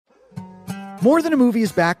More Than a Movie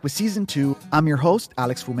is back with Season 2. I'm your host,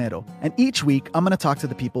 Alex Fumero, and each week I'm going to talk to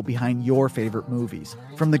the people behind your favorite movies.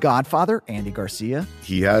 From The Godfather, Andy Garcia.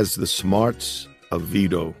 He has the smarts of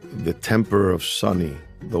Vito, the temper of Sonny,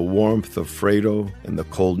 the warmth of Fredo, and the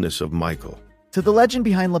coldness of Michael. To the legend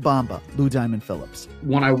behind La Bamba, Lou Diamond Phillips.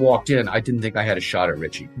 When I walked in, I didn't think I had a shot at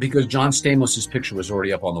Richie because John Stamos' picture was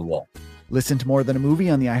already up on the wall. Listen to More Than a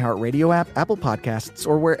Movie on the iHeartRadio app, Apple Podcasts,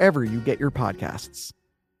 or wherever you get your podcasts.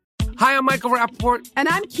 Hi, I'm Michael Rappaport. And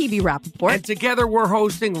I'm Kibi Rappaport. And together we're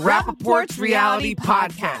hosting Rappaport's Reality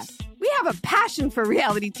Podcast. We have a passion for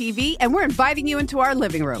reality TV, and we're inviting you into our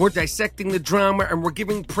living room. We're dissecting the drama, and we're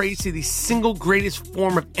giving praise to the single greatest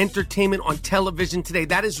form of entertainment on television today.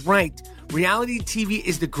 That is right. Reality TV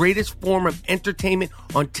is the greatest form of entertainment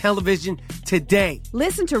on television today.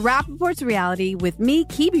 Listen to Rappaport's Reality with me,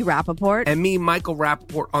 Kibi Rappaport. And me, Michael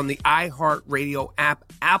Rappaport, on the iHeartRadio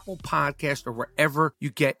app, Apple Podcast, or wherever you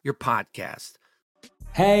get your podcast.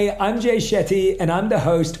 Hey, I'm Jay Shetty, and I'm the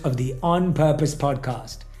host of the On Purpose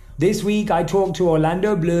podcast. This week, I talked to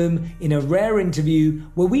Orlando Bloom in a rare interview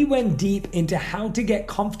where we went deep into how to get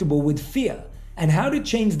comfortable with fear and how to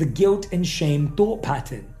change the guilt and shame thought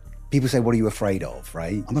pattern. People say, what are you afraid of,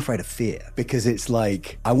 right? I'm afraid of fear because it's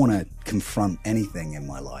like I want to confront anything in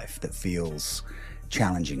my life that feels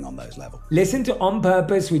challenging on those levels. Listen to On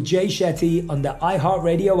Purpose with Jay Shetty on the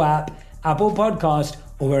iHeartRadio app, Apple Podcast,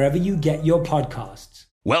 or wherever you get your podcasts.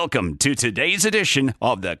 Welcome to today's edition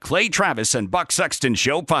of the Clay Travis and Buck Sexton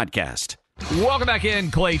Show podcast. Welcome back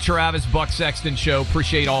in, Clay Travis, Buck Sexton Show.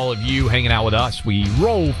 Appreciate all of you hanging out with us. We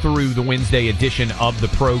roll through the Wednesday edition of the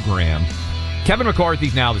program. Kevin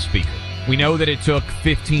McCarthy's now the speaker. We know that it took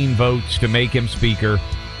 15 votes to make him speaker.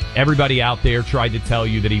 Everybody out there tried to tell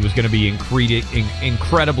you that he was going to be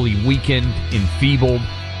incredibly weakened, enfeebled,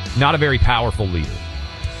 not a very powerful leader.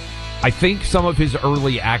 I think some of his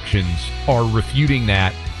early actions are refuting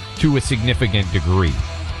that to a significant degree.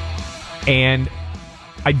 And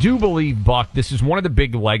I do believe, Buck, this is one of the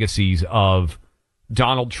big legacies of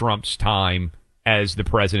Donald Trump's time as the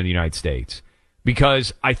president of the United States.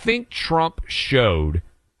 Because I think Trump showed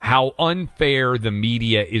how unfair the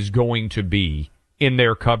media is going to be in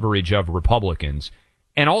their coverage of Republicans,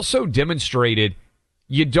 and also demonstrated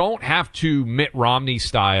you don't have to Mitt Romney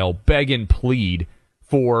style beg and plead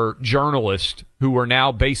for journalists who are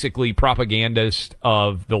now basically propagandists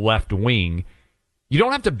of the left wing. You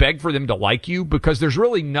don't have to beg for them to like you because there's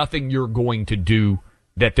really nothing you're going to do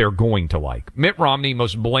that they're going to like. Mitt Romney,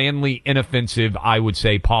 most blandly inoffensive, I would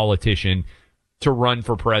say, politician to run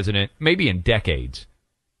for president, maybe in decades.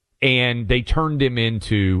 And they turned him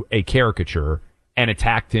into a caricature and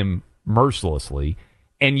attacked him mercilessly.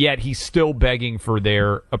 And yet he's still begging for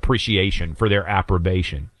their appreciation, for their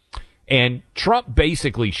approbation. And Trump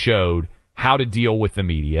basically showed how to deal with the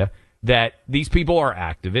media, that these people are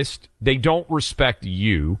activists. They don't respect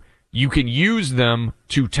you. You can use them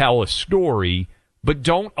to tell a story, but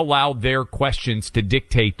don't allow their questions to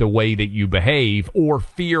dictate the way that you behave, or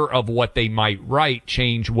fear of what they might write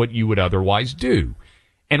change what you would otherwise do.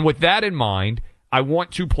 And with that in mind, I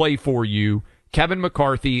want to play for you Kevin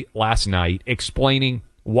McCarthy last night explaining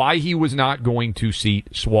why he was not going to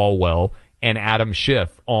seat Swalwell and Adam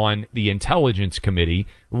Schiff on the Intelligence Committee.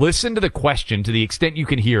 Listen to the question to the extent you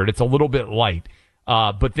can hear it. It's a little bit light,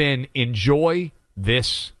 but then enjoy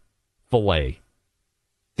this filet.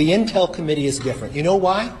 The Intel Committee is different. You know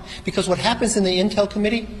why? Because what happens in the Intel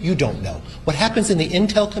Committee, you don't know. What happens in the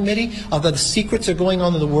Intel Committee, although the secrets are going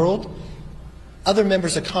on in the world, other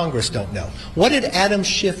members of Congress don't know. What did Adam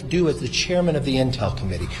Schiff do as the chairman of the Intel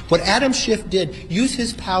Committee? What Adam Schiff did, use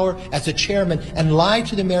his power as a chairman and lie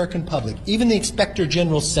to the American public. Even the Inspector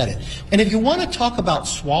General said it. And if you want to talk about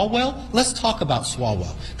Swalwell, let's talk about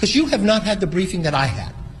Swalwell. Because you have not had the briefing that I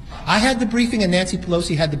had. I had the briefing and Nancy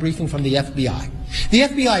Pelosi had the briefing from the FBI. The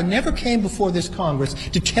FBI never came before this Congress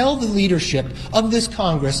to tell the leadership of this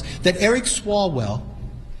Congress that Eric Swalwell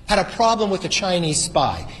had a problem with a Chinese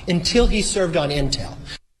spy until he served on Intel.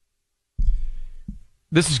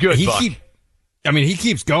 This is good, Buck. He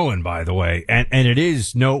keeps going, by the way, and it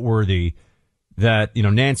is noteworthy that,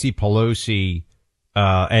 Nancy Pelosi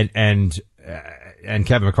and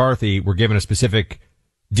Kevin McCarthy were given a specific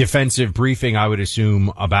defensive briefing, I would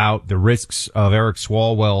assume, about the risks of Eric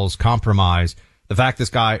Swalwell's compromise. The fact this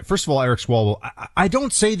guy, first of all, Eric Swalwell, I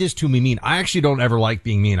don't say this to be mean. I actually don't ever like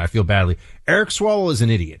being mean. I feel badly. Eric Swalwell is an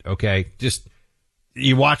idiot, okay? Just,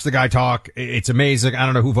 you watch the guy talk. It's amazing. I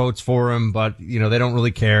don't know who votes for him, but, they don't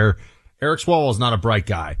really care. Eric Swalwell is not a bright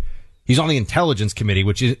guy. He's on the Intelligence Committee,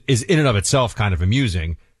 which is in and of itself kind of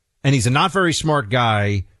amusing. And he's a not very smart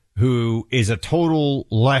guy who is a total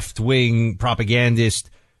left-wing propagandist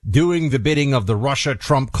doing the bidding of the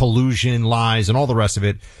Russia-Trump collusion lies and all the rest of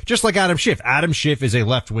it, just like Adam Schiff. Adam Schiff is a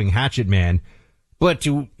left-wing hatchet man. But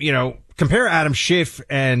to, compare Adam Schiff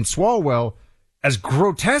and Swalwell, as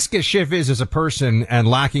grotesque as Schiff is as a person and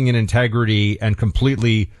lacking in integrity and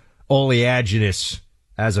completely oleaginous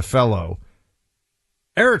as a fellow,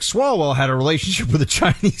 Eric Swalwell had a relationship with a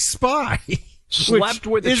Chinese spy. Slept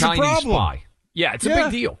with a Chinese spy. Yeah, it's a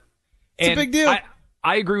big deal. It's a big deal.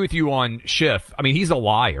 I agree with you on Schiff. I mean, he's a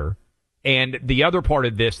liar. And the other part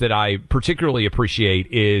of this that I particularly appreciate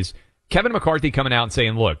is Kevin McCarthy coming out and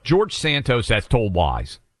saying, look, George Santos has told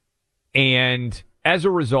lies. And as a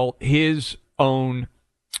result, his own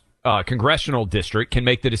congressional district can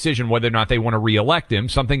make the decision whether or not they want to reelect him,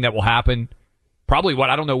 something that will happen probably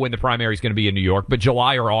I don't know when the primary is going to be in New York, but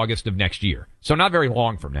July or August of next year. So not very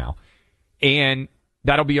long from now. And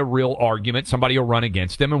that'll be a real argument. Somebody will run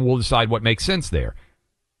against him, and we'll decide what makes sense there.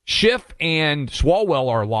 Schiff and Swalwell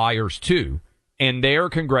are liars, too, and their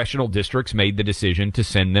congressional districts made the decision to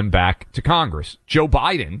send them back to Congress. Joe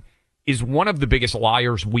Biden is one of the biggest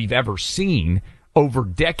liars we've ever seen over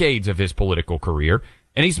decades of his political career,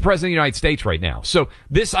 and he's the president of the United States right now. So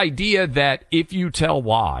this idea that if you tell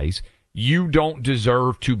lies, you don't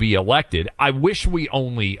deserve to be elected. I wish we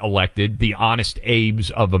only elected the honest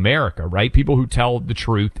Abes of America, right? People who tell the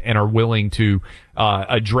truth and are willing to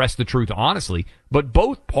address the truth honestly. But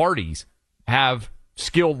both parties have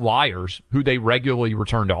skilled liars who they regularly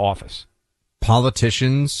return to office.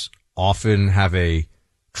 Politicians often have a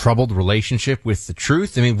troubled relationship with the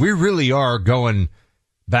truth. I mean, we really are going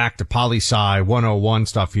back to poli-sci 101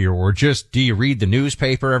 stuff here, or just, do you read the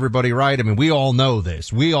newspaper, everybody, right? I mean, we all know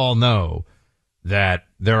this. We all know that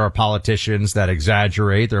there are politicians that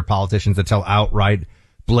exaggerate. There are politicians that tell outright,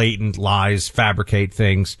 blatant lies, fabricate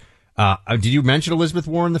things. Did you mention Elizabeth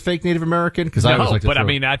Warren, the fake Native American? Because I always like to but I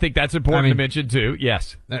mean, I think that's important to mention too.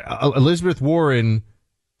 Yes. Elizabeth Warren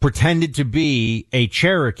pretended to be a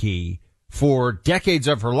Cherokee for decades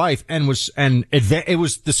of her life the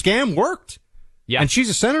scam worked. Yeah. And she's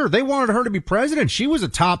a senator. They wanted her to be president. She was a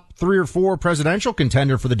top 3 or 4 presidential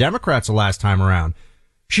contender for the Democrats the last time around.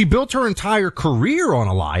 She built her entire career on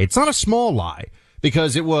a lie. It's not a small lie,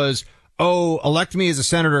 because it was, elect me as a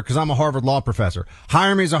senator because I'm a Harvard law professor.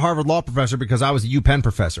 Hire me as a Harvard law professor because I was a UPenn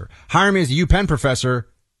professor. Hire me as a UPenn professor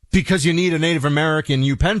because you need a Native American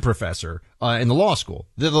UPenn professor in the law school.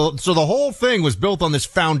 So the whole thing was built on this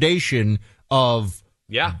foundation of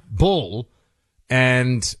bull.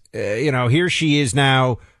 And, here she is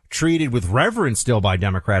now treated with reverence still by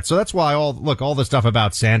Democrats. So that's why all the stuff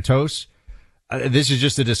about Santos, this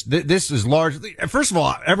is largely, first of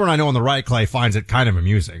all, everyone I know on the right, Clay, finds it kind of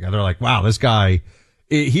amusing. They're like, wow, this guy,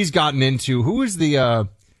 he's gotten into, who is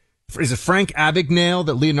is it Frank Abagnale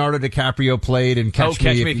that Leonardo DiCaprio played in Catch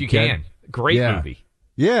Me If You Can? Great movie.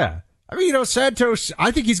 Yeah. I mean, Santos,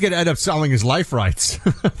 I think he's going to end up selling his life rights.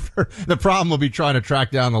 The problem will be trying to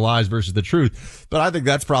track down the lies versus the truth. But I think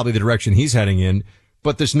that's probably the direction he's heading in.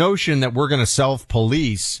 But this notion that we're going to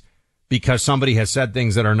self-police because somebody has said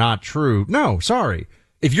things that are not true. No, sorry.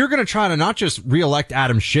 If you're going to try to not just reelect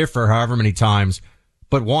Adam Schiff for however many times,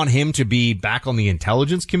 but want him to be back on the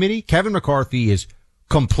Intelligence Committee, Kevin McCarthy is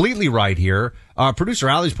completely right here. Producer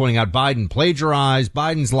Allie's pointing out Biden plagiarized,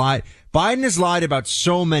 Biden's lied. Biden has lied about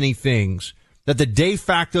so many things that the de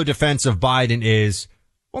facto defense of Biden is,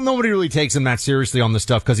 well, nobody really takes him that seriously on this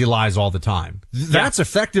stuff because he lies all the time. That's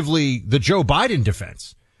effectively the Joe Biden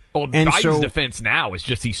defense. Well, Biden's defense now is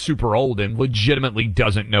just he's super old and legitimately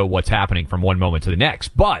doesn't know what's happening from one moment to the next.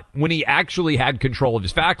 But when he actually had control of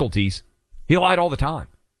his faculties, he lied all the time.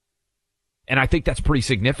 And I think that's pretty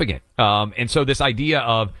significant. And so this idea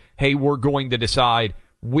of, hey, we're going to decide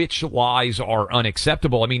which lies are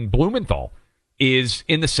unacceptable. I mean, Blumenthal is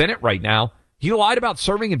in the Senate right now. He lied about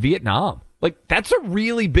serving in Vietnam. Like, that's a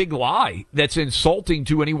really big lie that's insulting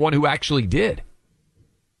to anyone who actually did.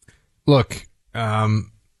 Look,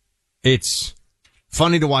 it's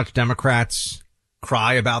funny to watch Democrats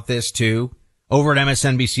cry about this, too. Over at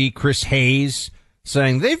MSNBC, Chris Hayes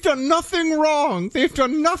saying they've done nothing wrong. They've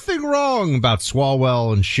done nothing wrong about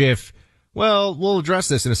Swalwell and Schiff. Well, we'll address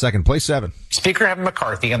this in a second. Play 7. Speaker Kevin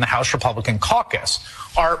McCarthy and the House Republican caucus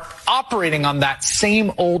are operating on that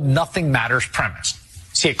same old nothing matters premise.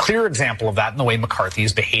 See a clear example of that in the way McCarthy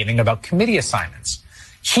is behaving about committee assignments.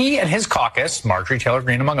 He and his caucus, Marjorie Taylor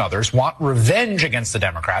Greene among others, want revenge against the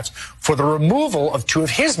Democrats for the removal of 2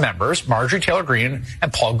 of his members, Marjorie Taylor Greene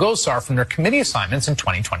and Paul Gosar, from their committee assignments in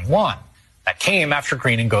 2021. That came after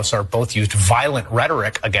Greene and Gosar both used violent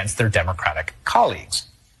rhetoric against their Democratic colleagues.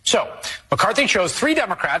 So McCarthy chose 3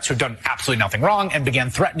 Democrats who've done absolutely nothing wrong and began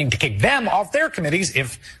threatening to kick them off their committees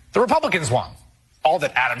if the Republicans won. All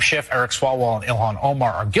that Adam Schiff, Eric Swalwell, and Ilhan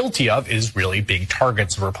Omar are guilty of is really being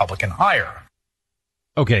targets of Republican ire.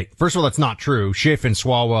 Okay, first of all, that's not true. Schiff and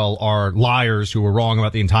Swalwell are liars who were wrong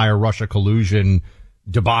about the entire Russia collusion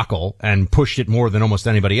debacle and pushed it more than almost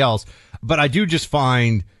anybody else. But I do just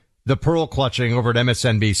find the pearl clutching over at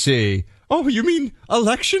MSNBC. Oh, you mean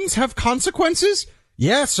elections have consequences?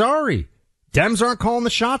 Yeah, sorry. Dems aren't calling the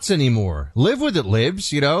shots anymore. Live with it,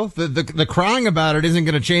 libs. You know, the crying about it isn't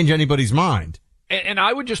going to change anybody's mind. And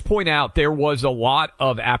I would just point out there was a lot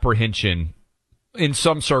of apprehension in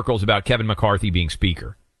some circles about Kevin McCarthy being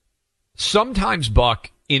speaker. Sometimes,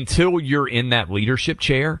 Buck, until you're in that leadership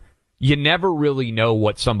chair, you never really know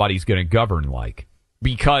what somebody's going to govern like,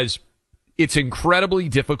 because it's incredibly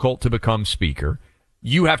difficult to become speaker.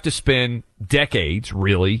 You have to spend decades,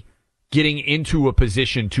 really, getting into a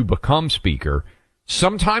position to become speaker.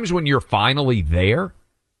 Sometimes when you're finally there,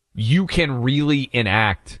 you can really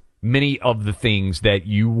enact many of the things that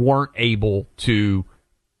you weren't able to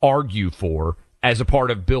argue for as a part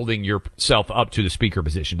of building yourself up to the speaker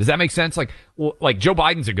position. Does that make sense? Like Joe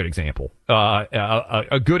Biden's a good example,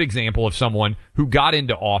 a good example of someone who got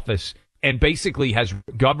into office and basically has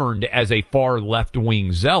governed as a far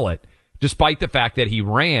left-wing zealot, despite the fact that he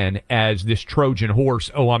ran as this Trojan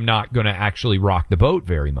horse. Oh, I'm not going to actually rock the boat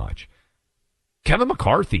very much. Kevin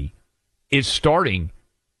McCarthy is starting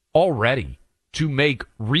already to make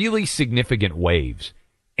really significant waves.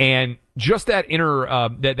 And just that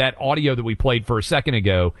that audio that we played for a second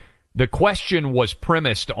ago, the question was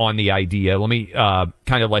premised on the idea. Let me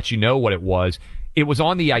kind of let you know what it was. It was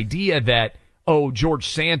on the idea that, George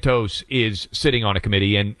Santos is sitting on a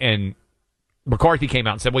committee, and McCarthy came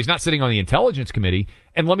out and said, well, he's not sitting on the Intelligence Committee.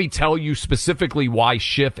 And let me tell you specifically why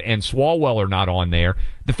Schiff and Swalwell are not on there.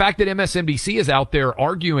 The fact that MSNBC is out there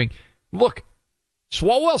arguing, look,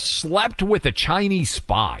 Swalwell slept with a Chinese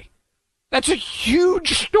spy. That's a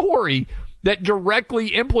huge story that directly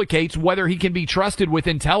implicates whether he can be trusted with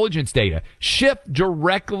intelligence data. Schiff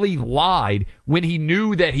directly lied when he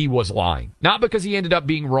knew that he was lying. Not because he ended up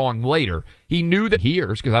being wrong later. He knew that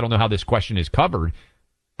because I don't know how this question is covered,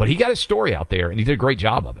 but he got his story out there and he did a great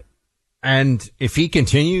job of it. And if he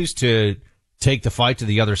continues to take the fight to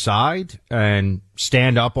the other side and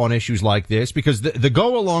stand up on issues like this, because the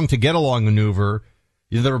go along to get along maneuver,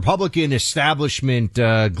 the Republican establishment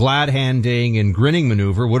glad-handing and grinning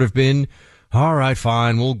maneuver would have been, all right,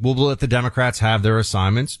 fine, we'll let the Democrats have their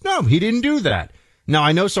assignments. No, he didn't do that. Now,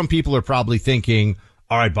 I know some people are probably thinking,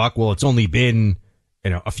 all right, Buck, well, it's only been,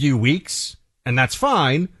 a few weeks, and that's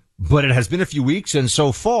fine, but it has been a few weeks, and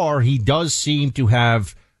so far he does seem to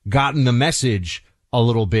have gotten the message a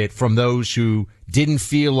little bit from those who didn't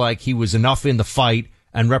feel like he was enough in the fight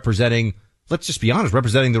and representing, let's just be honest,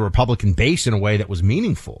 representing the Republican base in a way that was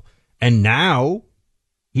meaningful. And now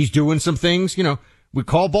he's doing some things, we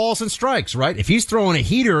call balls and strikes, right? If he's throwing a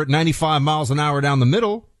heater at 95 miles an hour down the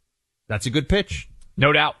middle, that's a good pitch.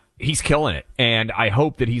 No doubt. He's killing it. And I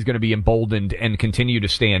hope that he's going to be emboldened and continue to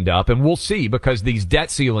stand up. And we'll see, because these debt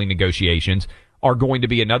ceiling negotiations are going to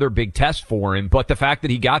be another big test for him. But the fact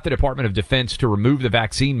that he got the Department of Defense to remove the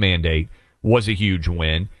vaccine mandate was a huge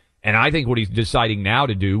win. And I think what he's deciding now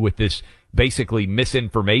to do with this basically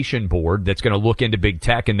misinformation board that's going to look into big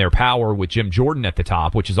tech and their power with Jim Jordan at the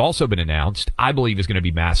top, which has also been announced, I believe is going to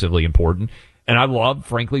be massively important. And I love,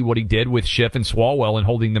 frankly, what he did with Schiff and Swalwell and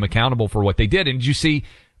holding them accountable for what they did. And did you see,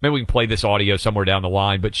 maybe we can play this audio somewhere down the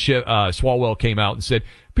line, but Swalwell came out and said,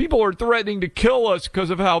 people are threatening to kill us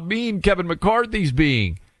because of how mean Kevin McCarthy's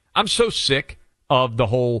being. I'm so sick of the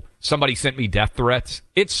whole somebody sent me death threats.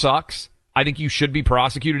 It sucks. I think you should be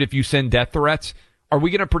prosecuted if you send death threats. Are we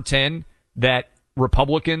going to pretend that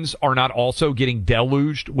Republicans are not also getting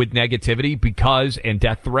deluged with negativity and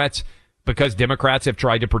death threats because Democrats have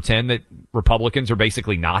tried to pretend that Republicans are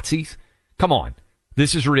basically Nazis? Come on.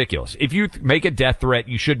 This is ridiculous. If you make a death threat,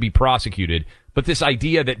 you should be prosecuted. But this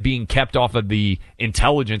idea that being kept off of the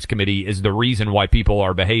Intelligence Committee is the reason why people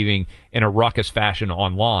are behaving in a ruckus fashion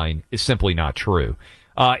online is simply not true.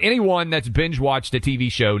 Anyone that's binge-watched a TV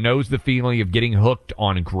show knows the feeling of getting hooked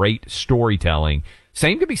on great storytelling.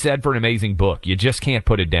 Same can be said for an amazing book. You just can't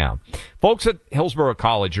put it down. Folks at Hillsborough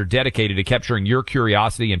College are dedicated to capturing your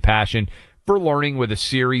curiosity and passion for learning with a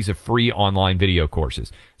series of free online video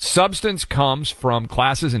courses. Substance comes from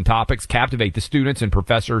classes and topics captivate the students and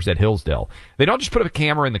professors at Hillsdale. They don't just put up a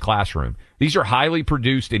camera in the classroom. These are highly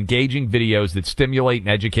produced, engaging videos that stimulate and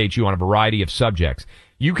educate you on a variety of subjects.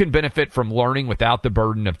 You can benefit from learning without the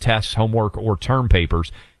burden of tests, homework, or term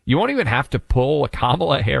papers. You won't even have to pull a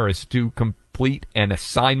Kamala Harris to complete an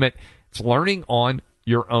assignment. It's learning on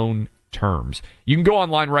your own terms. You can go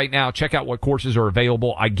online right now, check out what courses are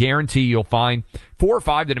available. I guarantee you'll find 4 or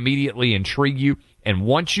 5 that immediately intrigue you. And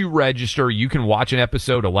once you register, you can watch an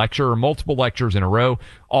episode, a lecture, or multiple lectures in a row,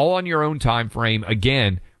 all on your own time frame.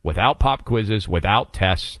 Again, without pop quizzes, without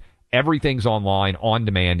tests. Everything's online, on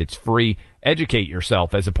demand. It's free. Educate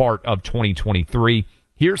yourself as a part of 2023.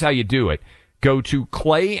 Here's how you do it. Go to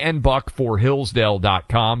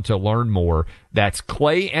clayandbuckforhillsdale.com to learn more. That's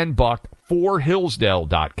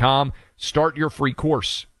clayandbuckforhillsdale.com. Start your free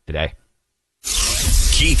course today.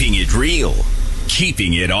 Keeping it real.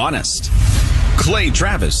 Keeping it honest. Clay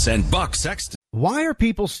Travis and Buck Sexton. Why are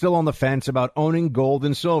people still on the fence about owning gold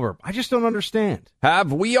and silver? I just don't understand.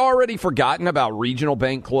 Have we already forgotten about regional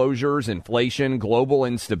bank closures, inflation, global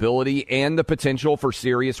instability, and the potential for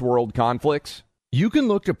serious world conflicts? You can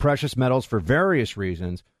look to precious metals for various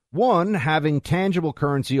reasons. 1, having tangible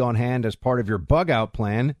currency on hand as part of your bug-out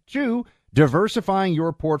plan. 2, diversifying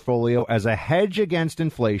your portfolio as a hedge against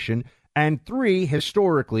inflation. And 3,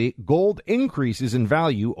 historically, gold increases in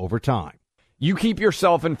value over time. You keep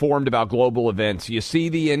yourself informed about global events. You see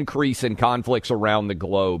the increase in conflicts around the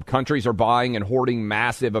globe. Countries are buying and hoarding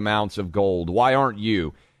massive amounts of gold. Why aren't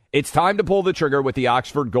you? It's time to pull the trigger with the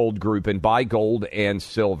Oxford Gold Group and buy gold and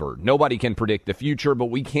silver. Nobody can predict the future,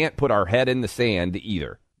 but we can't put our head in the sand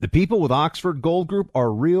either. The people with Oxford Gold Group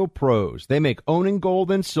are real pros. They make owning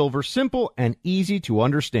gold and silver simple and easy to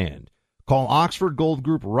understand. Call Oxford Gold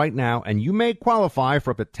Group right now, and you may qualify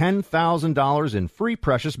for up to $10,000 in free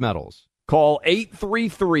precious metals. Call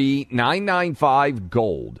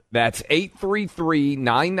 833-995-GOLD. That's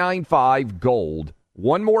 833-995-GOLD.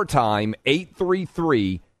 One more time,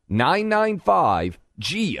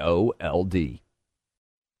 833-995-GOLD.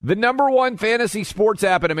 The number one fantasy sports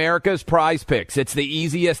app in America is Prize Picks. It's the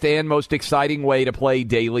easiest and most exciting way to play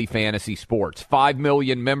daily fantasy sports. 5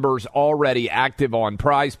 million members already active on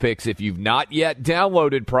Prize Picks. If you've not yet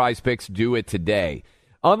downloaded Prize Picks, do it today.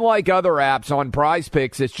 Unlike other apps, on Prize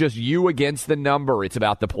Picks, it's just you against the number. It's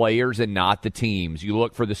about the players and not the teams. You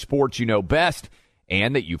look for the sports you know best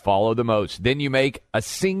and that you follow the most. Then you make a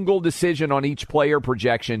single decision on each player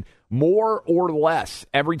projection, more or less.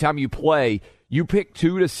 Every time you play, you pick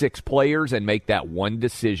 2 to 6 players and make that one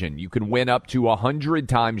decision. You can win up to 100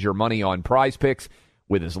 times your money on Prize Picks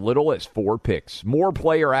with as little as 4 picks. More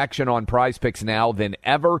player action on Prize Picks now than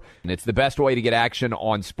ever, and it's the best way to get action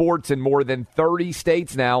on sports in more than 30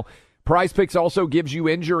 states now. Prize Picks also gives you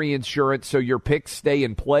injury insurance, so your picks stay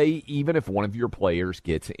in play even if one of your players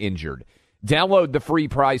gets injured. Download the free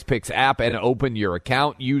Prize Picks app and open your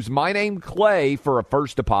account. Use my name, Clay, for a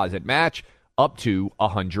first deposit match up to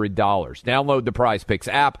 $100. Download the Prize Picks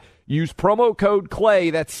app. Use promo code CLAY,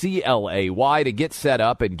 that's C-L-A-Y, to get set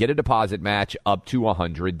up and get a deposit match up to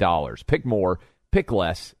 $100. Pick more, pick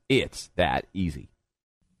less. It's that easy.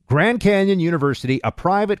 Grand Canyon University, a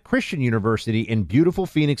private Christian university in beautiful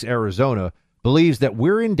Phoenix, Arizona, believes that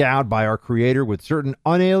we're endowed by our Creator with certain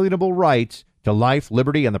unalienable rights to life,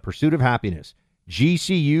 liberty, and the pursuit of happiness.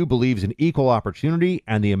 GCU believes in equal opportunity,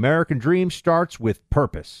 and the American dream starts with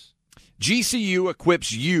purpose. GCU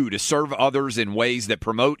equips you to serve others in ways that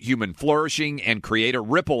promote human flourishing and create a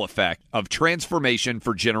ripple effect of transformation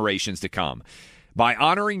for generations to come. By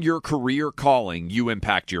honoring your career calling, you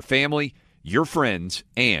impact your family, your friends,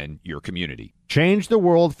 and your community. Change the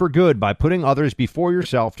world for good by putting others before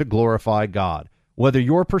yourself to glorify God. Whether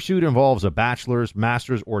your pursuit involves a bachelor's,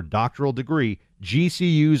 master's, or doctoral degree,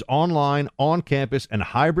 GCU's online, on-campus, and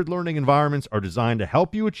hybrid learning environments are designed to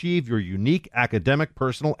help you achieve your unique academic,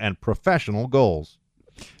 personal, and professional goals.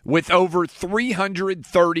 With over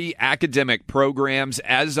 330 academic programs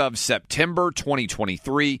as of September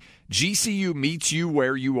 2023, GCU meets you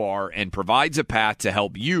where you are and provides a path to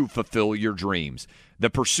help you fulfill your dreams. The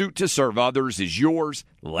pursuit to serve others is yours.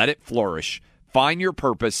 Let it flourish. Find your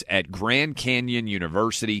purpose at Grand Canyon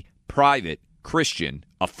University, private, Christian,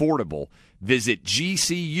 affordable. Visit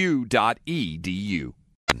gcu.edu.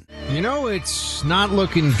 You know, it's not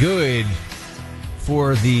looking good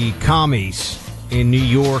for the commies in New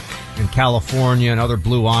York and California and other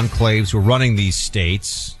blue enclaves who are running these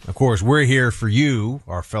states. Of course, we're here for you,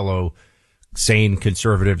 our fellow sane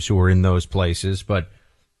conservatives who are in those places. But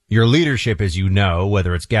your leadership, as you know,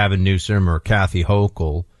 whether it's Gavin Newsom or Kathy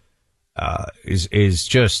Hochul, is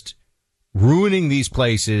just ruining these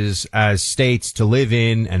places as states to live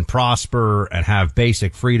in and prosper and have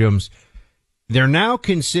basic freedoms. They're now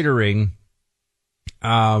considering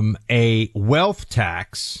a wealth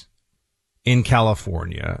tax in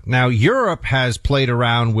California. Now, Europe has played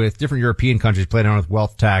around with, different European countries played around with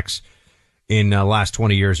wealth tax in the last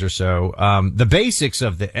 20 years or so. The basics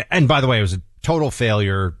of and by the way, it was a total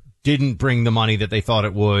failure. didn't bring the money that they thought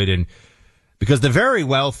it would. And because the very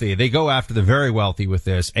wealthy, they go after the very wealthy with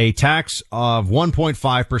this, a tax of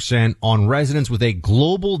 1.5% on residents with a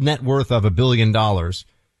global net worth of $1 billion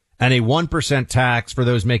and a 1% tax for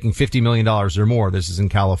those making $50 million or more. This is in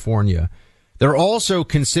California. They're also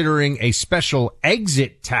considering a special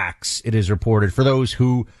exit tax, it is reported, for those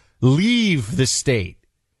who leave the state.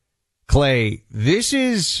 Clay, this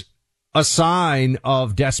is a sign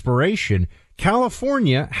of desperation.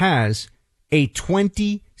 California has a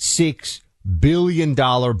 $26 billion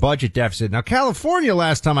budget deficit. Now, California,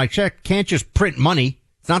 last time I checked, can't just print money.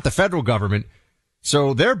 It's not the federal government.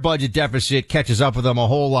 So their budget deficit catches up with them a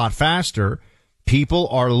whole lot faster. People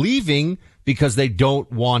are leaving because they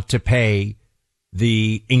don't want to pay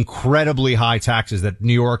the incredibly high taxes that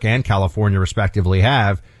New York and California respectively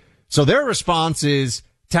have. So their response is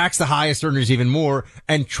tax the highest earners even more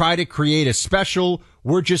and try to create a special,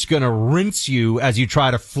 we're just going to rinse you as you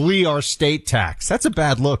try to flee our state tax. That's a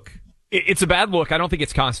bad look. It's a bad look. I don't think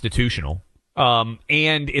it's constitutional. And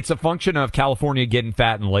it's a function of California getting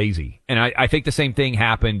fat and lazy. And I think the same thing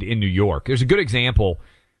happened in New York. There's a good example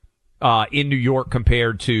in New York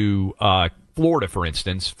compared to Florida, for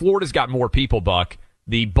instance. Florida's got more people, Buck.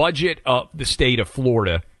 The budget of the state of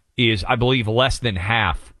Florida is, I believe, less than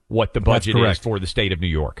half what the budget is for the state of New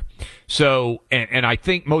York. So, and I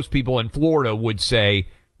think most people in Florida would say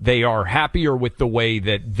they are happier with the way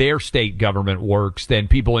that their state government works than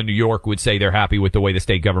people in New York would say they're happy with the way the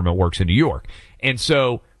state government works in New York. And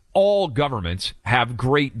so all governments have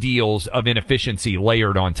great deals of inefficiency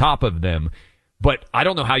layered on top of them. But I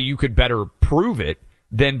don't know how you could better prove it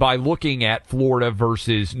than by looking at Florida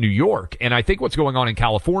versus New York. And I think what's going on in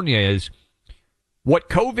California is what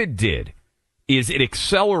COVID did is it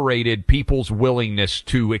accelerated people's willingness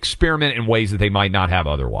to experiment in ways that they might not have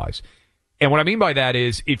otherwise. And what I mean by that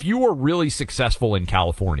is if you were really successful in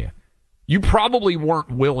California, you probably weren't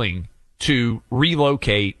willing to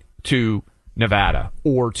relocate to Nevada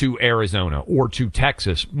or to Arizona or to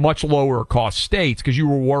Texas, much lower cost states, because you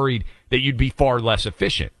were worried that you'd be far less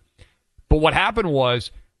efficient. But what happened was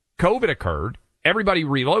COVID occurred. Everybody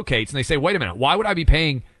relocates and they say, wait a minute, why would I be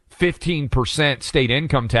paying 15% state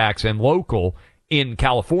income tax and local in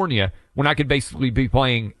California when I could basically be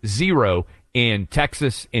paying zero in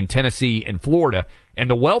Texas, in Tennessee, and Florida? And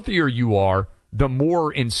the wealthier you are, the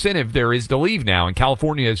more incentive there is to leave now. And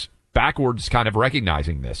California is backwards kind of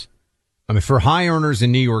recognizing this. I mean, for high earners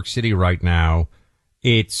in New York City right now,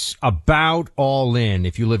 it's about all in,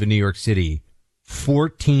 if you live in New York City,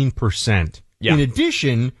 14%. Yeah. In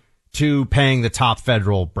addition to paying the top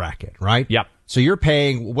federal bracket, right? Yep. So you're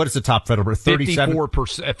paying, what is the top federal bracket?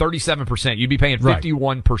 54%, 37%. You'd be paying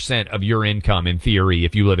 51% of your income in theory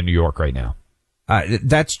if you live in New York right now.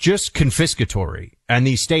 That's just confiscatory. And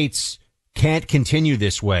these states can't continue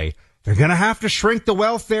this way. They're going to have to shrink the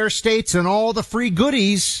welfare states and all the free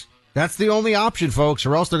goodies. That's the only option, folks,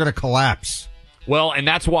 or else they're going to collapse. Well, and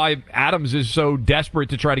that's why Adams is so desperate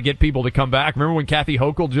to try to get people to come back. Remember when Kathy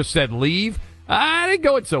Hochul just said leave? I didn't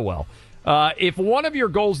go it so well. If one of your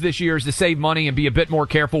goals this year is to save money and be a bit more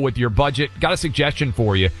careful with your budget, got a suggestion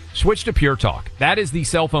for you. Switch to Pure Talk. That is the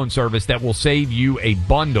cell phone service that will save you a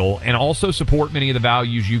bundle and also support many of the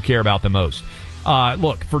values you care about the most.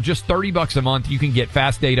 Look, for just $30 a month, you can get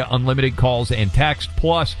fast data, unlimited calls, and text.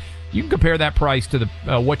 Plus, you can compare that price to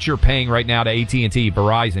the what you're paying right now to AT&T,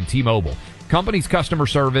 Verizon, T-Mobile. Company's customer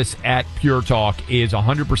service at Pure Talk is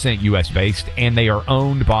 100% U.S.-based, and they are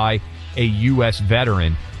owned by a U.S.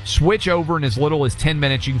 veteran. Switch over in as little as 10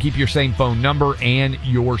 minutes. You can keep your same phone number and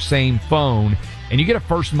your same phone, and you get a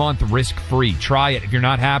first month risk-free. Try it. If you're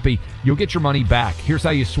not happy, you'll get your money back. Here's how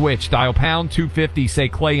you switch. Dial pound 250, say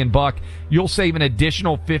Clay and Buck. You'll save an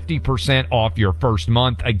additional 50% off your first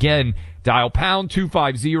month. Again, dial pound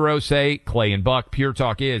 250, say Clay and Buck. Pure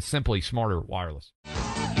Talk is simply smarter wireless.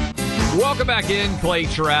 Welcome back in, Clay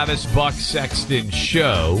Travis, Buck Sexton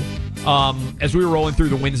Show. As we were rolling through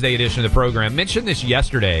the Wednesday edition of the program, mentioned this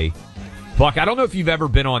yesterday. Buck, I don't know if you've ever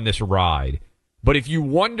been on this ride, but if you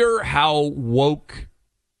wonder how woke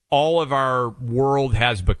all of our world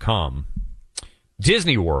has become,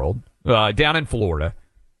 Disney World, down in Florida,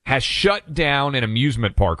 has shut down an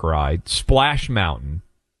amusement park ride, Splash Mountain,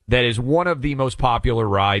 that is one of the most popular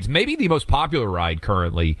rides, maybe the most popular ride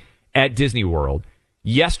currently at Disney World.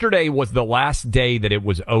 Yesterday was the last day that it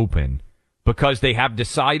was open because they have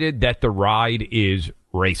decided that the ride is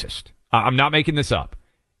racist. I'm not making this up.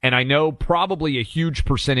 And I know probably a huge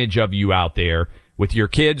percentage of you out there with your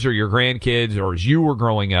kids or your grandkids or as you were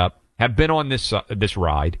growing up have been on this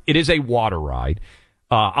ride. It is a water ride.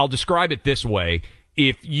 I'll describe it this way.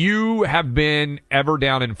 if you have been ever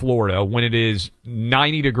down in Florida when it is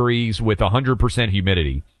 90 degrees with 100%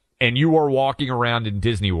 humidity and you are walking around in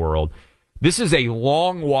Disney World, this is a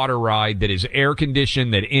long water ride that is air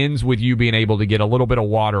conditioned that ends with you being able to get a little bit of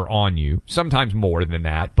water on you, sometimes more than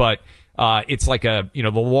that. But it's like the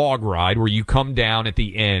log ride where you come down at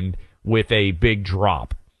the end with a big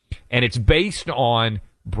drop. And it's based on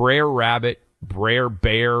Brer Rabbit, Brer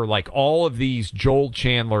Bear, like all of these Joel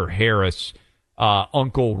Chandler Harris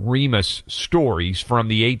Uncle Remus stories from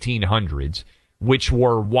the 1800s, which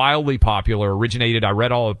were wildly popular, originated, I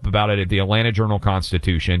read all about it at the Atlanta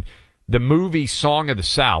Journal-Constitution. The movie Song of the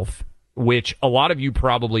South, which a lot of you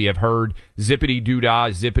probably have heard, Zippity Doo-Dah,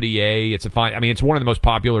 Zippity-A, it's one of the most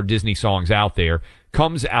popular Disney songs out there,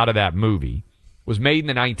 comes out of that movie, was made in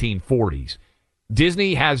the 1940s.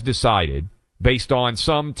 Disney has decided, based on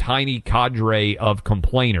some tiny cadre of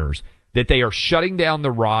complainers, that they are shutting down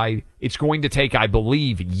the ride. It's going to take, I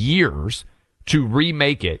believe, years to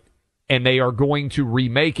remake it, and they are going to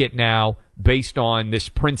remake it now based on this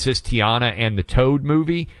Princess Tiana and the Toad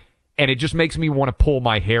movie, and it just makes me want to pull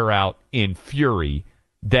my hair out in fury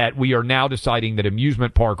that we are now deciding that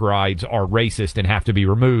amusement park rides are racist and have to be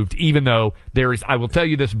removed, even though there is, I will tell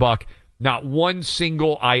you this, Buck, not one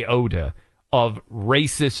single iota of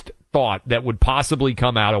racist thought that would possibly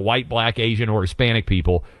come out of white, black, Asian, or Hispanic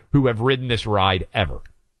people who have ridden this ride ever.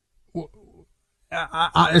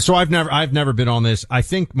 So I've never been on this. I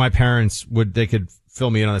think my parents they could fill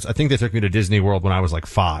me in on this. I think they took me to Disney World when I was like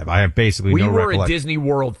 5. I have basically no recollection. We were a Disney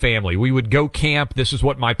World family. We would go camp. This is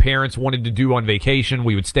what my parents wanted to do on vacation.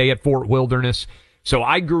 We would stay at Fort Wilderness. So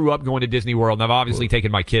I grew up going to Disney World, and I've obviously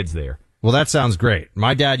taken my kids there. Well, that sounds great.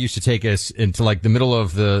 My dad used to take us into like the middle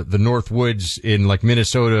of the North Woods in like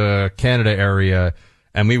Minnesota, Canada area,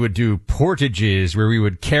 and we would do portages where we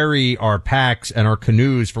would carry our packs and our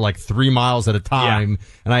canoes for like 3 miles at a time. Yeah.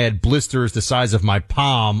 And I had blisters the size of my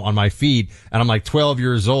palm on my feet, and I'm like 12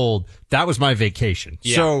 years old. That was my vacation.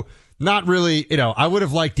 Yeah. So not really, I would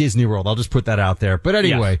have liked Disney World. I'll just put that out there. But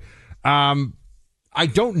anyway, yes. I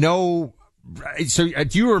don't know. So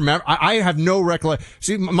do you remember? I have no recollection.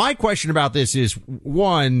 See, my question about this is,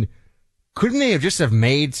 one, couldn't they have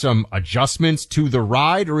made some adjustments to the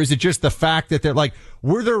ride, or is it just the fact that they're like,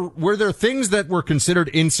 were there things that were considered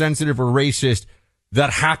insensitive or racist that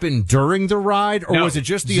happened during the ride, or was it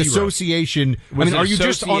just the association? Are you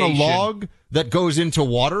just on a log that goes into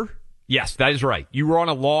water? Yes, that is right. You were on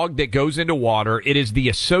a log that goes into water. It is the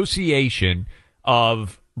association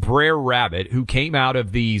of Brer Rabbit, who came out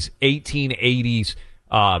of these 1880s,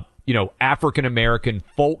 African-American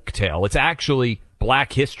folk tale. It's actually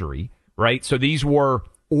Black history, right? So these were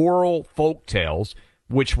oral folk tales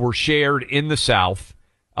which were shared in the South,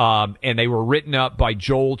 and they were written up by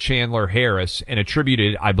Joel Chandler Harris and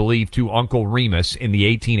attributed, I believe, to Uncle Remus in the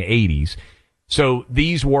 1880s. So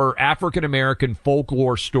these were African-American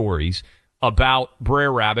folklore stories about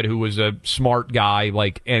Brer Rabbit, who was a smart guy,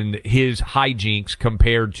 and his hijinks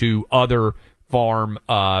compared to other farm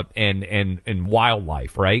and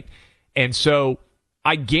wildlife, right? And so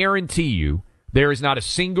I guarantee you there is not a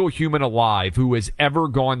single human alive who has ever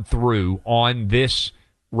gone through on this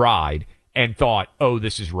ride and thought, oh,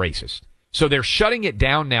 this is racist. So they're shutting it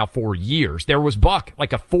down now for years. There was, Buck,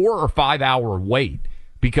 like a 4 or 5 hour wait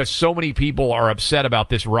because so many people are upset about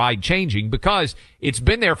this ride changing because it's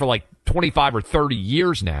been there for like 25 or 30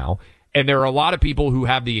 years now. And there are a lot of people who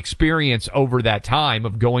have the experience over that time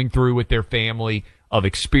of going through with their family, of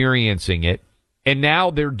experiencing it. And now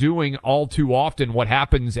they're doing all too often what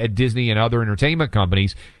happens at Disney and other entertainment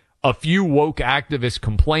companies. A few woke activists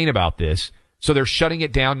complain about this, so they're shutting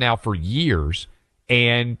it down now for years,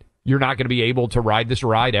 and you're not going to be able to ride this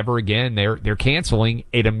ride ever again. They're canceling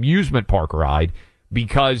an amusement park ride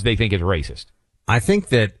because they think it's racist. I think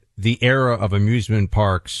that the era of amusement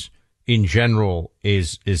parks in general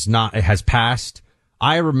it has passed.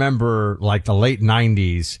 I remember like the late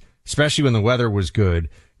 90s, especially when the weather was good.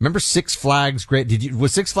 Remember Six Flags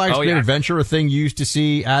was Six Flags Great Adventure a thing you used to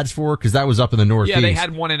see ads for? Because that was up in the Northeast. Yeah, they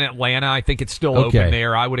had one in Atlanta. I think it's still open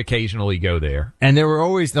there. I would occasionally go there. And there were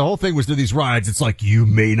always, the whole thing was these rides. It's like, you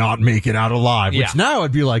may not make it out alive. Which now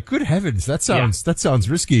I'd be like, good heavens, that sounds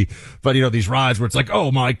risky. But these rides where it's like,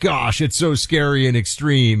 oh my gosh, it's so scary and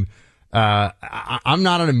extreme. I'm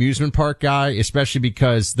not an amusement park guy, especially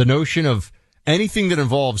because the notion of anything that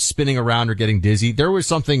involves spinning around or getting dizzy. There was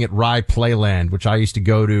something at Rye Playland, which I used to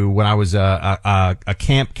go to when I was a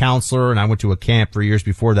camp counselor, and I went to a camp for years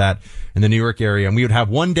before that in the New York area. And we would have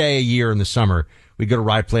one day a year in the summer. We'd go to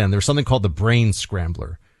Rye Playland. There was something called the Brain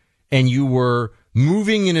Scrambler. And you were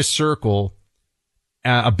moving in a circle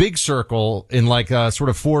a big circle in like sort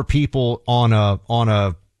of 4 people on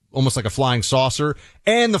a almost like a flying saucer,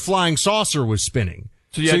 and the flying saucer was spinning.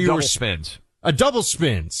 So you had double spins. A double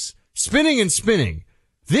spins. Spinning and spinning.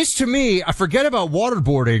 This to me, I forget about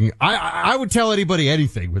waterboarding. I would tell anybody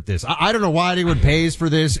anything with this. I don't know why anyone pays for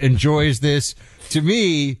this, enjoys this. To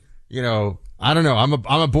me, you know, I don't know.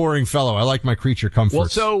 I'm a boring fellow. I like my creature comforts. Well,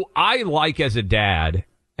 so I like as a dad,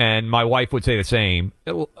 and my wife would say the same,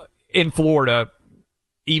 in Florida,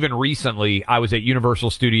 even recently, I was at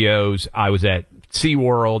Universal Studios. I was at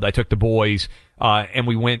SeaWorld. I took the boys, and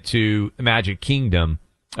we went to the Magic Kingdom,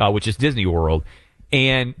 which is Disney World.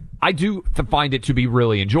 And I do find it to be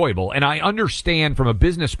really enjoyable. And I understand from a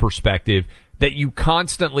business perspective that you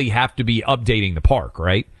constantly have to be updating the park,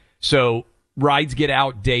 right? So rides get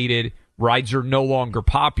outdated. Rides are no longer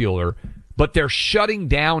popular, but they're shutting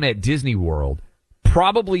down at Disney World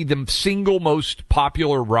probably the single most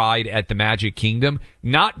popular ride at the Magic Kingdom,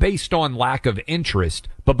 not based on lack of interest,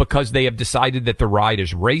 but because they have decided that the ride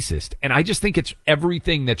is racist. And I just think it's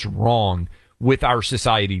everything that's wrong with our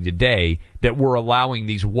society today that we're allowing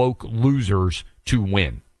these woke losers to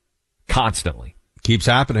win constantly. Keeps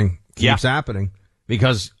happening. Keeps happening.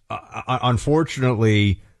 Because,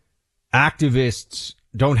 unfortunately, activists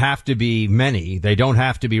don't have to be many. They don't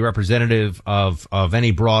have to be representative of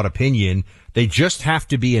any broad opinion. They just have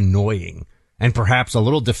to be annoying and perhaps a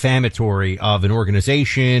little defamatory of an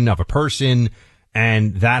organization, of a person,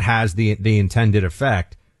 and that has the intended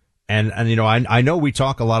effect. And you know, I know we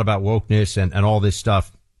talk a lot about wokeness and all this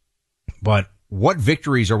stuff, but what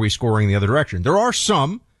victories are we scoring in the other direction? There are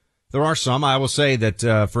some. I will say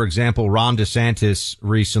that, for example, Ron DeSantis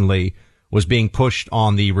recently was being pushed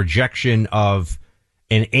on the rejection of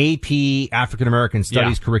an AP African American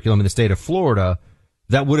Studies curriculum in the state of Florida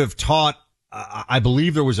that would have taught, I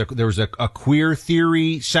believe there was a queer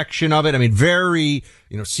theory section of it. I mean, very,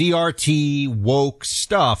 CRT woke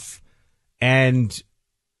stuff. And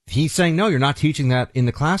he's saying, no, you're not teaching that in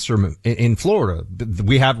the classroom in Florida.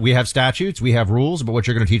 We have statutes, we have rules about what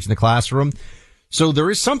you're going to teach in the classroom. So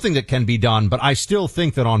there is something that can be done, but I still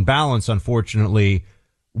think that on balance, unfortunately,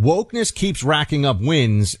 wokeness keeps racking up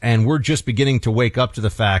wins, and we're just beginning to wake up to the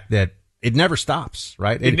fact that it never stops,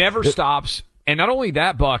 right? It never stops. And not only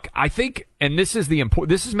that, Buck, I think, and this is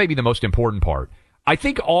maybe the most important part, I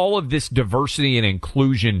think all of this diversity and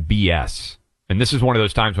inclusion BS, and this is one of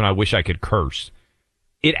those times when I wish I could curse,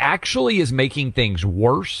 it actually is making things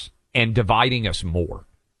worse and dividing us more.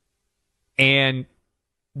 And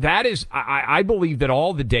that is, I believe that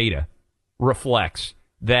all the data reflects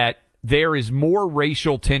that there is more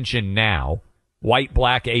racial tension now, white,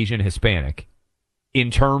 black, Asian, Hispanic, in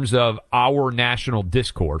terms of our national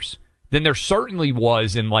discourse than there certainly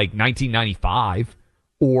was in like 1995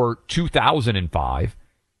 or 2005.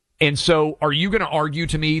 And so are you going to argue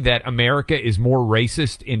to me that America is more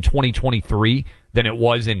racist in 2023 than it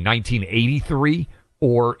was in 1983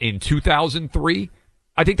 or in 2003?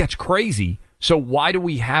 I think that's crazy. So why do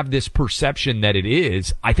we have this perception that it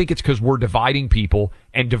is? I think it's because we're dividing people,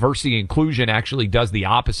 and diversity and inclusion actually does the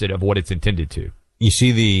opposite of what it's intended to. You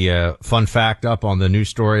see the fun fact up on the news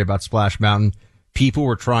story about Splash Mountain? People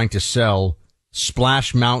were trying to sell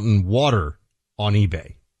Splash Mountain water on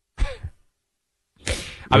eBay.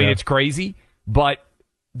 I mean, it's crazy, but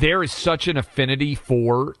there is such an affinity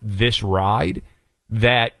for this ride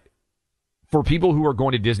that for people who are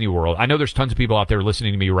going to Disney World, I know there's tons of people out there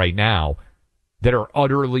listening to me right now that are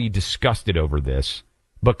utterly disgusted over this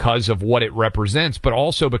because of what it represents, but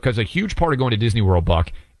also because a huge part of going to Disney World,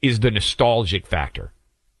 Buck, is the nostalgic factor.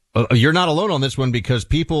 You're not alone on this one, because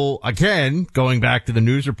people, again, going back to the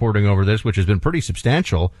news reporting over this, which has been pretty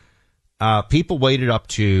substantial, people waited up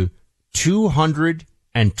to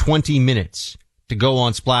 220 minutes to go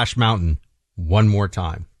on Splash Mountain one more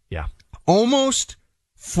time. Yeah. Almost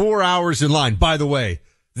 4 hours in line. By the way,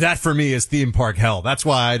 that for me is theme park hell. That's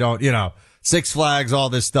why I don't, Six Flags, all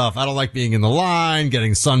this stuff. I don't like being in the line,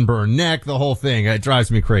 getting sunburned neck, the whole thing. It drives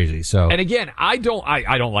me crazy. So, and again, I don't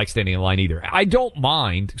like standing in line either. I don't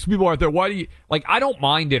mind. Some people out there, I don't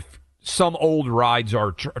mind if some old rides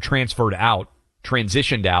are transitioned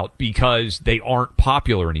out because they aren't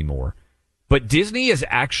popular anymore. But Disney is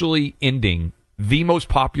actually ending the most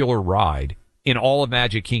popular ride in all of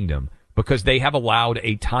Magic Kingdom because they have allowed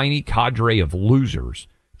a tiny cadre of losers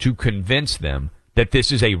to convince them that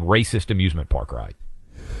this is a racist amusement park ride.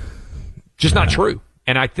 Just not true.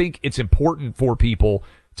 And I think it's important for people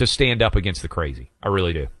to stand up against the crazy. I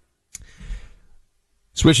really do.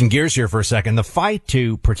 Switching gears here for a second. The fight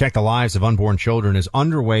to protect the lives of unborn children is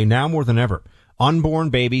underway now more than ever. Unborn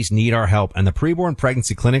babies need our help, and the preborn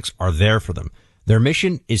pregnancy clinics are there for them. Their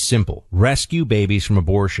mission is simple: rescue babies from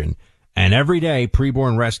abortion. And every day,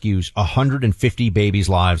 Preborn rescues 150 babies'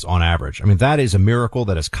 lives on average. I mean, that is a miracle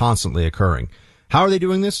that is constantly occurring. How are they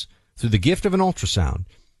doing this? Through the gift of an ultrasound.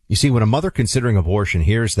 You see, when a mother considering abortion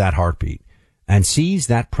hears that heartbeat and sees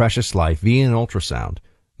that precious life via an ultrasound,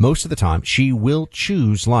 most of the time she will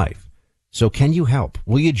choose life. So can you help?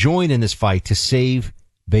 Will you join in this fight to save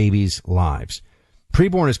babies' lives?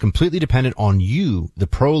 Preborn is completely dependent on you, the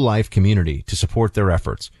pro-life community, to support their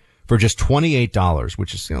efforts. For just $28,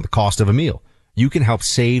 which is, the cost of a meal, you can help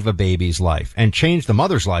save a baby's life and change the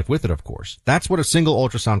mother's life with it, of course. That's what a single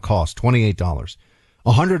ultrasound costs, $28.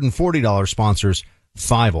 $140 sponsors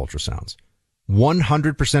 5 ultrasounds.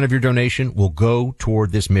 100% of your donation will go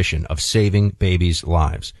toward this mission of saving babies'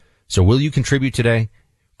 lives. So will you contribute today?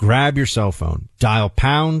 Grab your cell phone, dial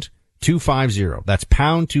pound 250. That's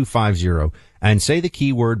pound 250 and say the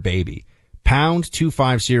keyword baby. Pound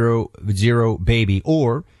 250 baby,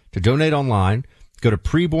 or to donate online, go to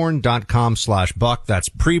preborn.com/buck. That's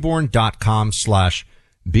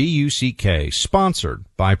preborn.com/BUCK. Sponsored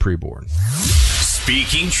by Preborn.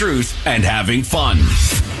 Speaking truth and having fun.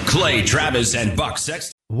 Clay Travis and Buck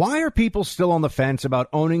Sexton. Why are people still on the fence about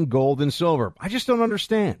owning gold and silver? I just don't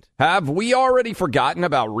understand. Have we already forgotten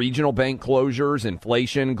about regional bank closures,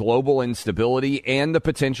 inflation, global instability, and the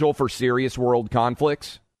potential for serious world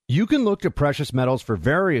conflicts? You can look to precious metals for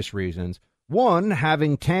various reasons. 1,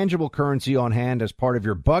 having tangible currency on hand as part of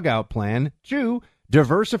your bug-out plan. 2,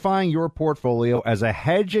 diversifying your portfolio as a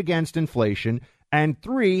hedge against inflation. And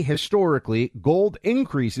 3, historically, gold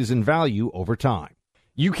increases in value over time.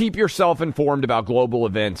 You keep yourself informed about global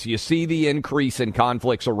events. You see the increase in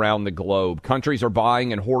conflicts around the globe. Countries are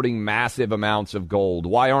buying and hoarding massive amounts of gold.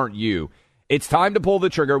 Why aren't you? It's time to pull the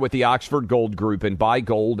trigger with the Oxford Gold Group and buy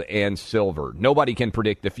gold and silver. Nobody can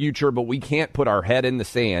predict the future, but we can't put our head in the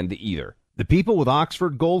sand either. The people with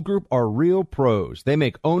Oxford Gold Group are real pros. They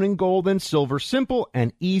make owning gold and silver simple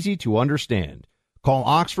and easy to understand. Call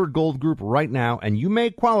Oxford Gold Group right now, and you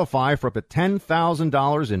may qualify for up to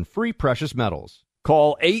 $10,000 in free precious metals.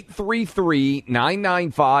 Call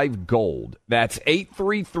 833-995-GOLD. That's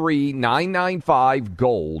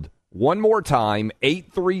 833-995-GOLD. One more time,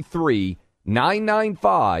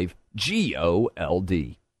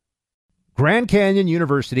 833-995-GOLD. Grand Canyon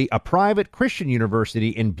University, a private Christian university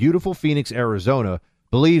in beautiful Phoenix, Arizona,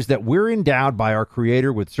 believes that we're endowed by our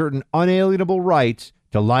Creator with certain unalienable rights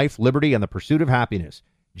to life, liberty, and the pursuit of happiness.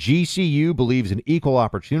 GCU believes in equal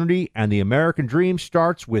opportunity, and the American dream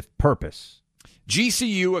starts with purpose.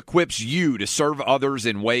 GCU equips you to serve others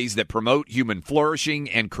in ways that promote human flourishing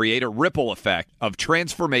and create a ripple effect of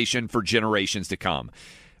transformation for generations to come.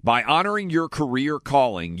 By honoring your career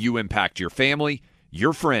calling, you impact your family,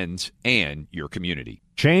 your friends, and your community.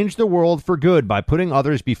 Change the world for good by putting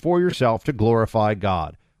others before yourself to glorify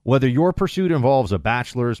God. Whether your pursuit involves a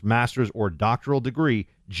bachelor's, master's, or doctoral degree,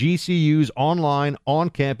 GCU's online,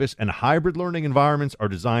 on-campus, and hybrid learning environments are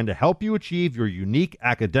designed to help you achieve your unique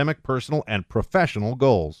academic, personal, and professional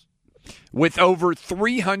goals. With over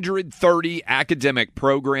 330 academic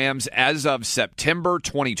programs as of September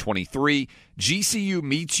 2023, GCU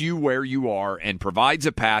meets you where you are and provides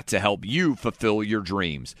a path to help you fulfill your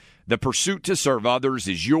dreams. The pursuit to serve others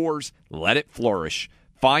is yours. Let it flourish.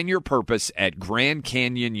 Find your purpose at Grand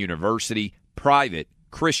Canyon University, private,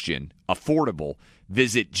 Christian, affordable.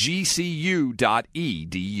 Visit gcu.edu.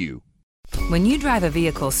 When you drive a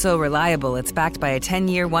vehicle so reliable it's backed by a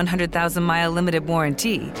 10-year, 100,000-mile limited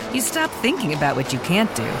warranty, you stop thinking about what you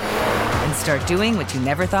can't do and start doing what you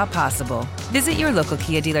never thought possible. Visit your local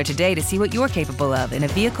Kia dealer today to see what you're capable of in a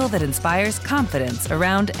vehicle that inspires confidence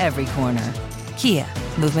around every corner. Kia,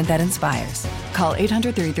 movement that inspires. Call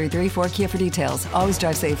 800-333-4KIA for details. Always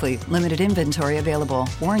drive safely. Limited inventory available.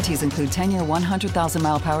 Warranties include 10-year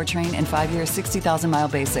 100,000-mile powertrain and 5-year 60,000-mile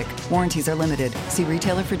basic. Warranties are limited. See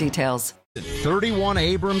retailer for details. 31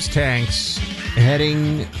 Abrams tanks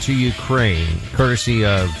heading to Ukraine, courtesy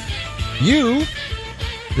of you,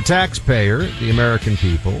 the taxpayer, the American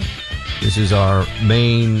people. This is our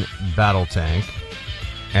main battle tank.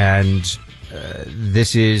 And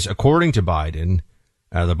this is, according to Biden,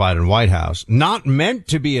 the Biden White House, not meant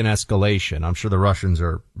to be an escalation. I'm sure the Russians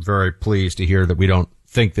are very pleased to hear that we don't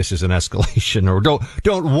think this is an escalation or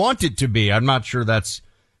don't want it to be. I'm not sure that's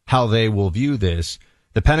how they will view this.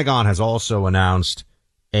 The Pentagon has also announced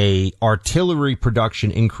a artillery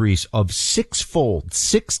production increase of sixfold,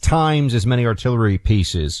 6 times as many artillery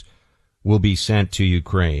pieces will be sent to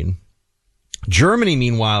Ukraine. Germany,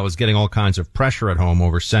 meanwhile, is getting all kinds of pressure at home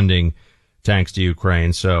over sending tanks to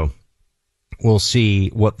Ukraine. So we'll see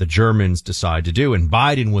what the Germans decide to do. And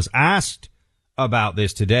Biden was asked about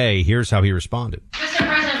this today. Here's how he responded. Mr.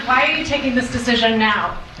 President, why are you taking this decision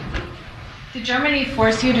now? Did Germany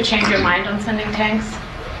force you to change your mind on sending tanks?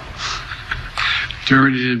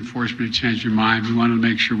 Germany didn't force me to change your mind. We wanted to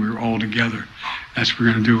make sure we were all together. That's what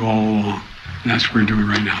we're going to do all along. And that's what we're doing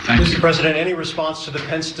right now. Thank you. Mr. President, any response to the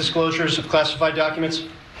Pence disclosures of classified documents?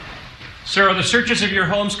 Sir, are the searches of your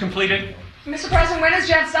homes completed? Mr. President, when is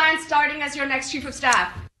Jeff Zients starting as your next chief of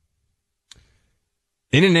staff?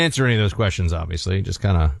 He didn't answer any of those questions, obviously. Just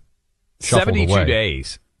kind of 72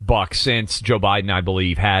 days, Buck, since Joe Biden, I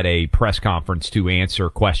believe, had a press conference to answer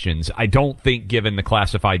questions. I don't think, given the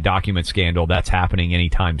classified document scandal, that's happening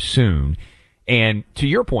anytime soon. And to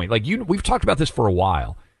your point, like we've talked about this for a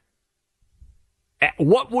while.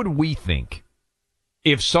 What would we think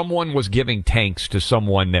if someone was giving tanks to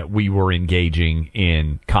someone that we were engaging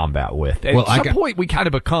in combat with? At some point, we kind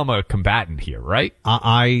of become a combatant here, right?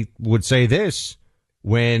 I would say this.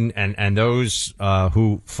 When and those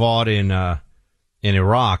who fought in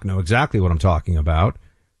Iraq know exactly what I'm talking about.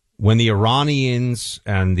 When the Iranians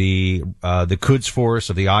and the Quds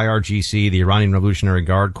Force of the IRGC, the Iranian Revolutionary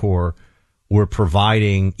Guard Corps, were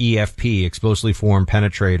providing EFP, explosively formed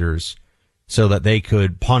penetrators, so that they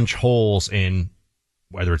could punch holes in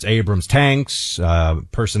whether it's Abrams tanks,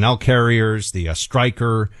 personnel carriers, the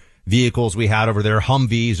Stryker vehicles we had over there,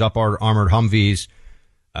 Humvees, armored Humvees.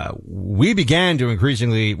 We began to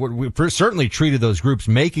increasingly, we certainly treated those groups,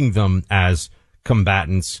 making them as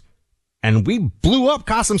combatants, and we blew up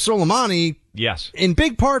Qasem Soleimani. Yes. In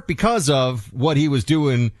big part because of what he was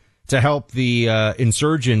doing to help the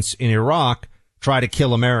insurgents in Iraq try to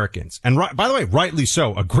kill Americans. And by the way, rightly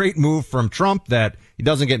so. A great move from Trump that he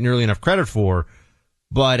doesn't get nearly enough credit for.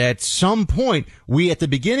 But at some point, at the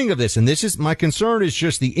beginning of this, and this is my concern, is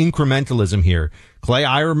just the incrementalism here. Clay,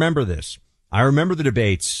 I remember this. I remember the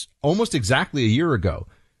debates almost exactly a year ago.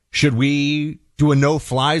 Should we do a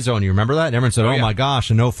no-fly zone? You remember that? And everyone said, oh my gosh,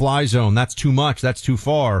 a no-fly zone. That's too much. That's too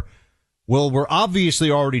far. Well, we're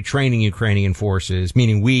obviously already training Ukrainian forces,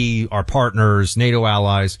 meaning we, our partners, NATO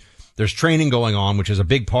allies. There's training going on, which is a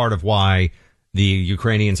big part of why the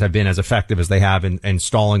Ukrainians have been as effective as they have in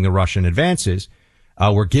stalling the Russian advances.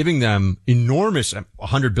 We're giving them enormous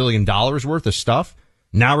 $100 billion worth of stuff.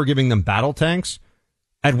 Now we're giving them battle tanks.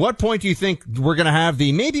 At what point do you think we're going to have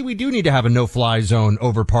maybe we do need to have a no-fly zone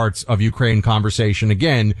over parts of Ukraine conversation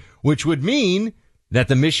again, which would mean that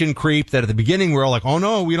the mission creep that at the beginning we're all like, oh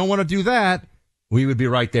no, we don't want to do that. We would be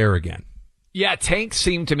right there again. Yeah, tanks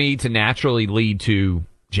seem to me to naturally lead to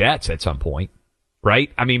jets at some point,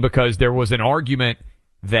 right? I mean, because there was an argument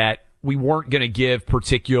that we weren't going to give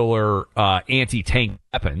particular anti-tank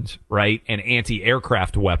weapons, right, and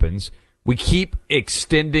anti-aircraft weapons. We keep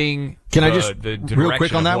extending. Can I just real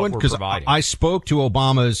quick on that one? Because I spoke to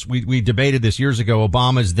Obama's, we debated this years ago,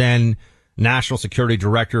 Obama's then national security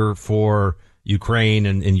director for Ukraine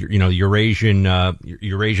and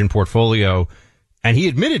Eurasian portfolio. And he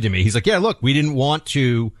admitted to me, he's like, yeah, look, we didn't want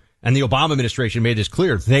to, and the Obama administration made this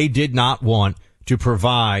clear. They did not want to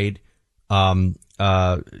provide,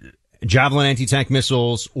 Javelin anti-tank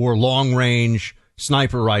missiles or long range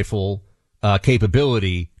sniper rifle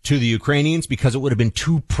capability to the Ukrainians because it would have been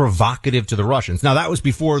too provocative to the Russians. Now, that was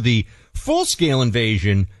before the full-scale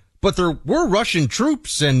invasion, but there were Russian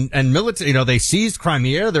troops and military, they seized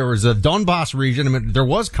Crimea. There was a Donbass region. I mean, there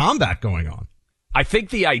was combat going on. I think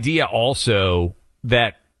the idea also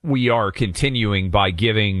that we are continuing by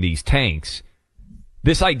giving these tanks,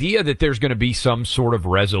 this idea that there's going to be some sort of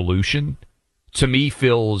resolution, to me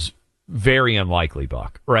feels very unlikely,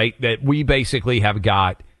 Buck, right? That we basically have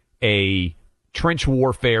got a trench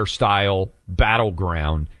warfare style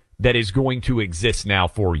battleground that is going to exist now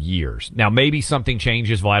for years. Now, maybe something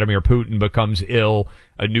changes. Vladimir Putin becomes ill.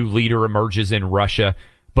 A new leader emerges in Russia.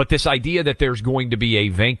 But this idea that there's going to be a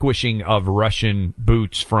vanquishing of Russian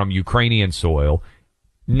boots from Ukrainian soil,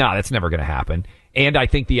 that's never going to happen. And I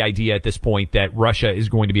think the idea at this point that Russia is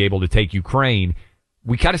going to be able to take Ukraine,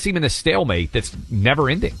 we kind of seem in this stalemate that's never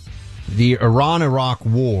ending. The Iran-Iraq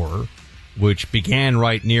war, which began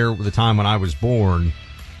right near the time when I was born,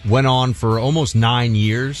 went on for almost 9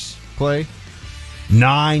 years, Clay.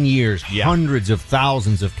 9 years, yeah. Hundreds of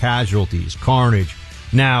thousands of casualties, carnage.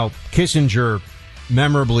 Now, Kissinger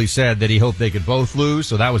memorably said that he hoped they could both lose,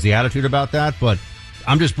 so that was the attitude about that. But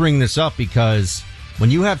I'm just bringing this up because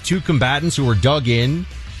when you have two combatants who are dug in,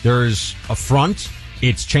 there's a front,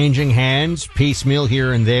 it's changing hands, piecemeal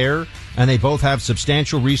here and there, and they both have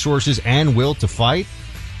substantial resources and will to fight.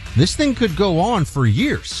 This thing could go on for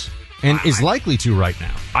years and is likely to right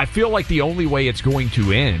now. I feel like the only way it's going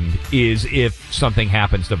to end is if something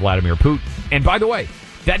happens to Vladimir Putin. And by the way,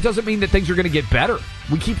 that doesn't mean that things are going to get better.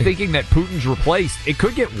 We keep thinking that Putin's replaced. It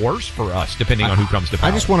could get worse for us, depending on who comes to power.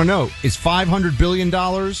 I just want to know, is $500 billion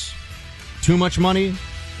too much money?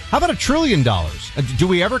 How about $1 trillion? Do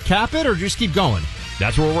we ever cap it or just keep going?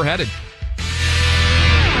 That's where we're headed.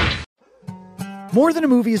 More Than a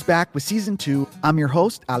Movie is back with Season 2. I'm your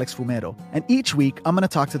host, Alex Fumero, and each week I'm going to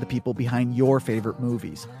talk to the people behind your favorite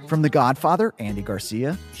movies. From The Godfather, Andy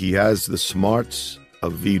Garcia. He has the smarts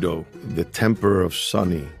of Vito, the temper of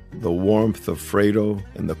Sonny, the warmth of Fredo,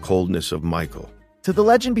 and the coldness of Michael. To the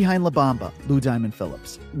legend behind La Bamba, Lou Diamond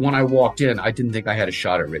Phillips. When I walked in, I didn't think I had a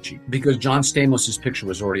shot at Richie because John Stamos' picture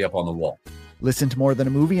was already up on the wall. Listen to More Than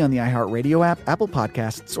a Movie on the iHeartRadio app, Apple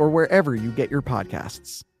Podcasts, or wherever you get your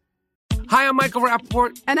podcasts. Hi, I'm Michael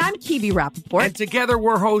Rappaport. And I'm Kibi Rappaport. And together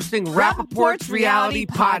we're hosting Rappaport's Reality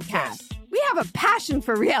Podcast. We have a passion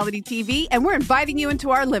for reality TV, and we're inviting you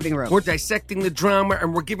into our living room. We're dissecting the drama,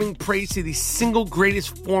 and we're giving praise to the single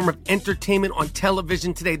greatest form of entertainment on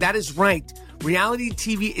television today. That is right. Reality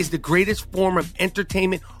TV is the greatest form of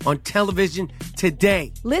entertainment on television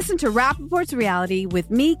today. Listen to Rappaport's Reality with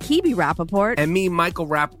me, Kibi Rappaport. And me, Michael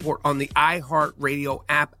Rappaport, on the iHeartRadio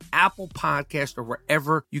app, Apple Podcast, or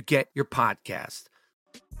wherever you get your podcast.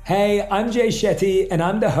 Hey, I'm Jay Shetty, and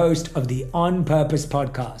I'm the host of the On Purpose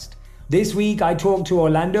podcast. This week, I talked to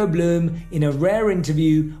Orlando Bloom in a rare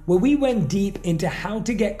interview where we went deep into how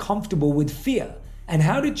to get comfortable with fear and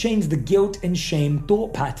how to change the guilt and shame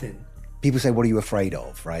thought pattern. People say, what are you afraid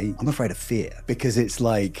of, right? I'm afraid of fear because it's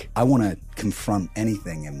like I want to confront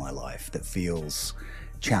anything in my life that feels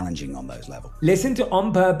challenging on those levels. Listen to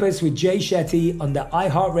On Purpose with Jay Shetty on the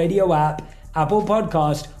iHeartRadio app, Apple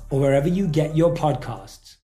Podcast, or wherever you get your podcasts.